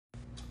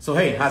So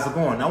hey, how's it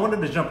going? I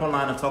wanted to jump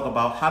online and talk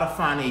about how to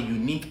find a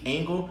unique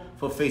angle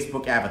for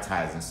Facebook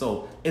advertising.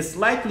 So it's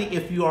likely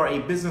if you are a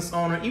business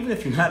owner, even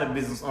if you're not a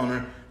business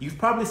owner, you've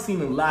probably seen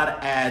a lot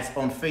of ads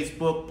on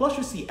Facebook, plus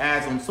you see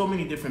ads on so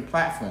many different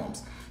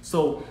platforms.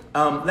 So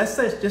let's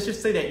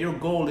just say that your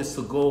goal is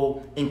to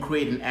go and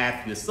create an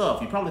ad for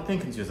yourself. You're probably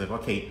thinking to yourself,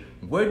 okay,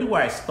 where do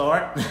I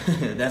start?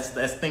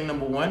 that's thing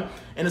number one.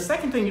 And the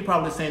second thing you're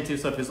probably saying to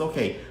yourself is,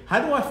 okay,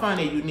 how do I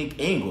find a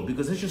unique angle?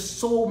 Because there's just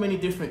so many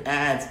different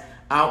ads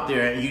out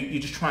there, and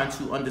you're just trying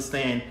to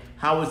understand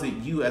how is it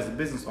you as a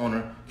business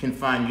owner can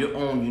find your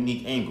own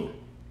unique angle.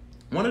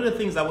 One of the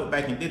things I went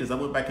back and did is I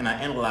went back and I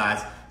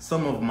analyzed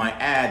some of my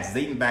ads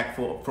dating back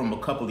from a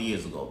couple of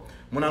years ago.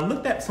 When I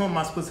looked at some of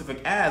my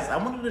specific ads, I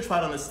wanted to try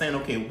to understand,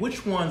 okay,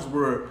 which ones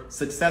were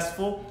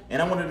successful,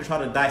 and I wanted to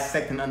try to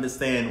dissect and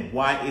understand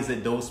why is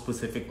it those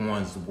specific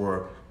ones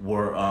were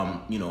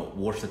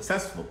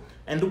successful.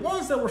 And the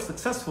ones that were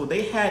successful,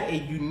 they had a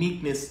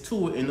uniqueness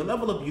to it, and the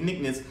level of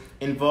uniqueness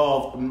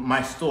involved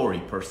my story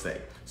per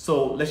se.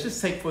 So let's just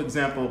take, for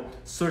example,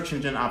 search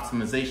engine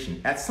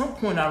optimization. At some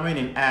point, I ran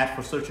an ad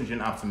for search engine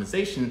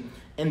optimization,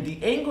 and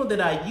the angle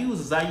that I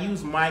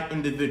use my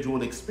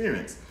individual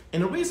experience.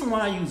 And the reason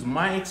why I use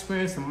my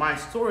experience and my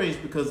story is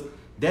because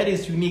that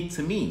is unique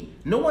to me.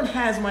 No one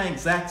has my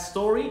exact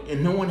story,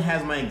 and no one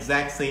has my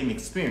exact same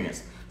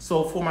experience.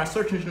 So for my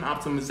search engine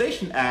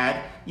optimization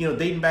ad,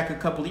 dating back a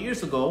couple of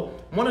years ago,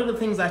 one of the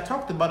things I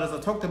talked about is I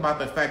talked about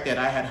the fact that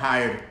I had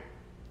hired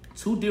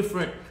 2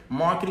 different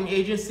marketing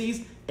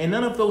agencies, and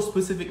none of those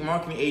specific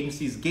marketing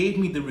agencies gave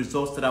me the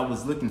results that I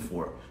was looking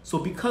for. So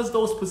because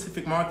those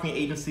specific marketing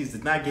agencies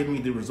did not give me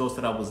the results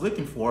that I was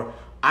looking for,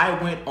 I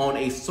went on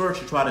a search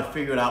to try to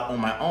figure it out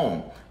on my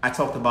own. I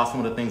talked about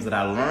some of the things that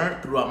I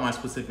learned throughout my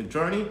specific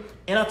journey,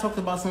 and I talked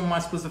about some of my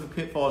specific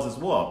pitfalls as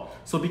well.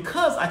 So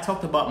because I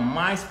talked about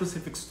my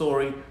specific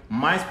story,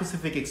 my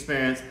specific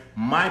experience,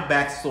 my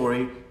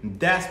backstory,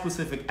 that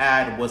specific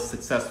ad was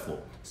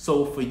successful.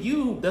 So for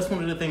you, that's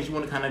one of the things you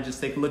want to kind of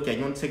just take a look at.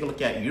 You want to take a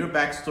look at your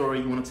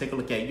backstory. You want to take a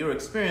look at your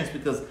experience,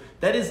 because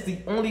that is the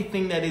only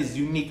thing that is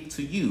unique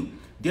to you.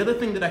 The other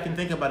thing that I can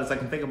think about is I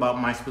can think about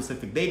my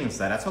specific dating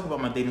site. I talk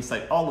about my dating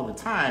site all of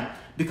the time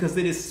because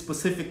it is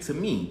specific to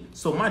me.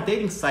 So my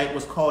dating site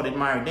was called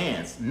Admire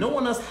Dance. No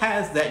one else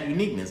has that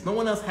uniqueness. No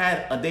one else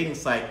had a dating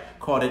site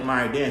called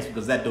Admire Dance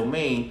because that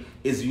domain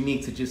is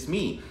unique to just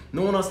me.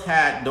 No one else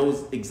had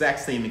those exact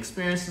same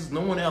experiences.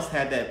 No one else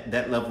had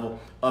that level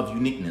of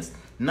uniqueness.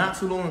 Not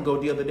too long ago,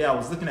 the other day, I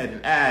was looking at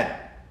an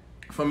ad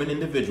from an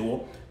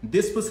individual.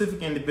 This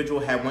specific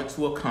individual had went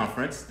to a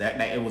conference.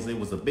 It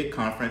was a big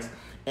conference.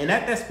 And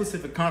at that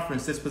specific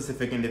conference, this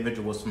specific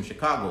individual was from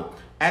Chicago.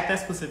 At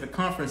that specific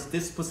conference,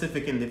 this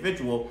specific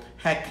individual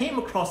had came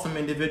across some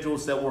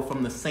individuals that were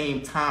from the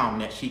same town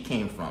that she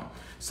came from.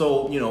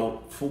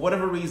 So, for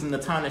whatever reason, the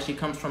town that she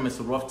comes from is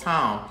a rough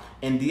town.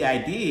 And the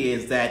idea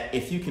is that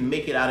if you can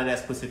make it out of that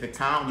specific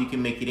town, you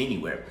can make it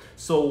anywhere.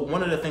 So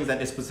one of the things that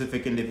this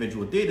specific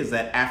individual did is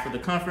that after the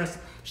conference,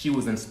 she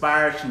was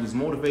inspired, she was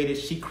motivated,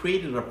 she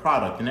created a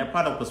product. And that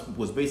product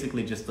was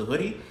basically just a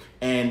hoodie.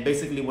 And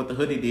basically what the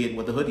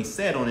hoodie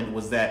said on it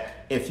was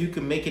that if you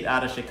can make it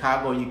out of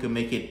Chicago, you can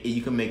make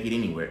it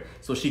anywhere.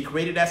 So she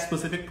created that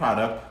specific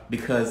product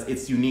because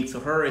it's unique to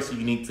her, it's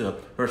unique to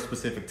her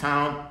specific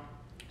town.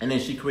 And then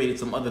she created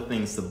some other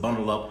things to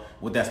bundle up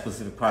with that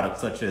specific product,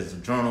 such as a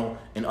journal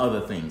and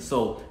other things.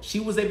 So she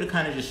was able to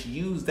kind of just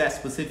use that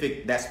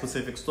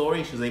specific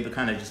story. She was able to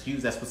kind of just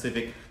use that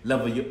specific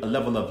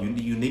level of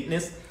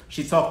uniqueness.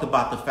 She talked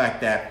about the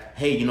fact that,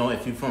 hey,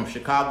 if you're from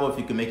Chicago, if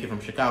you can make it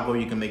from Chicago,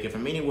 you can make it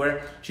from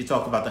anywhere. She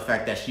talked about the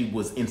fact that she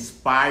was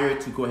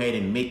inspired to go ahead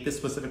and make this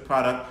specific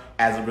product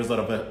as a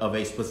result of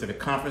a specific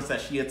conference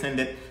that she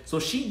attended. So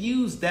she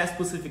used that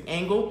specific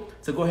angle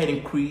to go ahead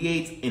and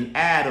create an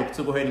ad, or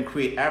to go ahead and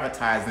create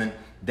advertising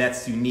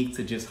that's unique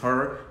to just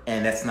her,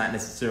 and that's not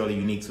necessarily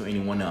unique to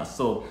anyone else.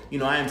 So,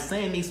 I am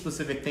saying these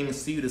specific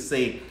things to you to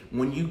say,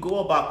 when you go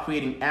about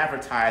creating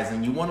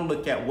advertising, you want to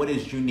look at what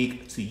is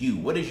unique to you,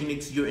 what is unique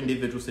to your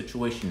individual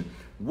situation,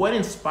 what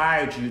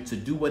inspired you to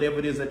do whatever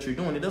it is that you're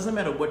doing. It doesn't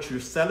matter what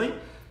you're selling.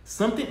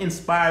 Something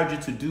inspired you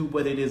to do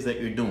what it is that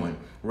you're doing,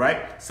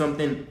 right?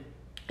 Something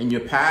in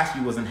your past,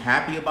 you wasn't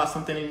happy about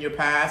something in your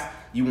past.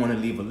 You want to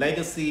leave a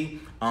legacy.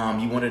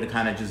 You wanted to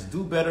kind of just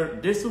do better.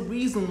 There's a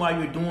reason why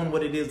you're doing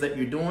what it is that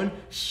you're doing.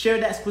 Share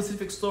that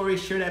specific story,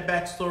 share that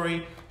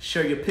backstory,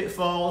 share your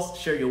pitfalls,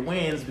 share your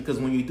wins, because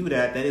when you do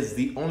that, that is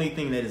the only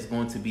thing that is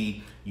going to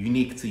be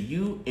unique to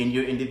you in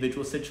your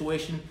individual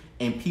situation,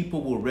 and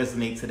people will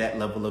resonate to that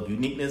level of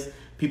uniqueness.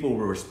 People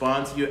will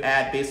respond to your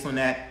ad based on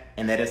that,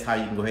 and that is how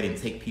you can go ahead and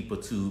take people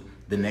to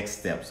the next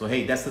step. So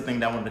hey, that's the thing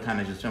that I wanted to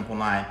kind of just jump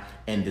online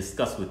and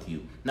discuss with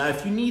you. Now,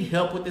 if you need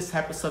help with this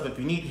type of stuff, if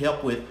you need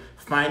help with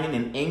finding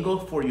an angle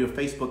for your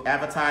Facebook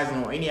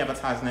advertising or any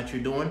advertising that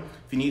you're doing,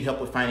 if you need help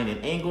with finding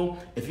an angle,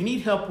 if you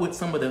need help with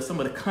some of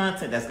the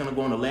content that's going to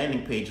go on the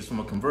landing pages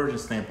from a conversion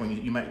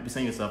standpoint, you might be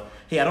saying to yourself,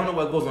 hey, I don't know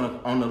what goes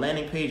on the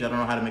landing page. I don't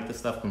know how to make this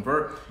stuff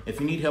convert. If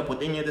you need help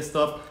with any of this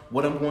stuff,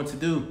 what I'm going to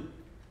do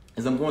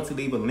is I'm going to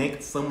leave a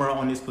link somewhere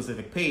on this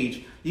specific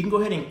page. You can go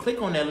ahead and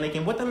click on that link,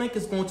 and what the link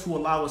is going to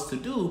allow us to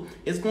do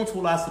is going to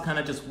allow us to kind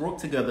of just work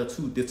together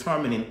to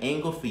determine an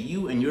angle for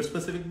you and your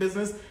specific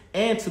business,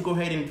 and to go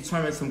ahead and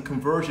determine some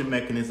conversion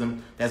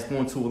mechanism that's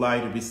going to allow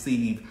you to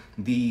receive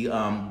the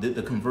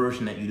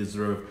conversion that you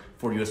deserve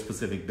for your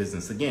specific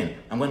business. Again,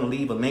 I'm going to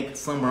leave a link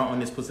somewhere on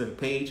this specific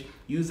page.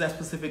 Use that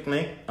specific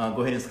link.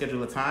 Go ahead and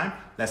schedule a time.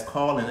 Let's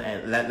call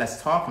and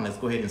let's talk, and let's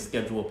go ahead and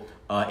schedule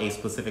a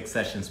specific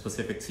session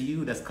specific to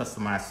you, that's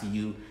customized to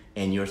you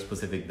and your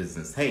specific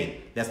business.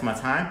 Hey, that's my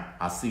time.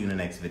 I'll see you in the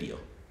next video.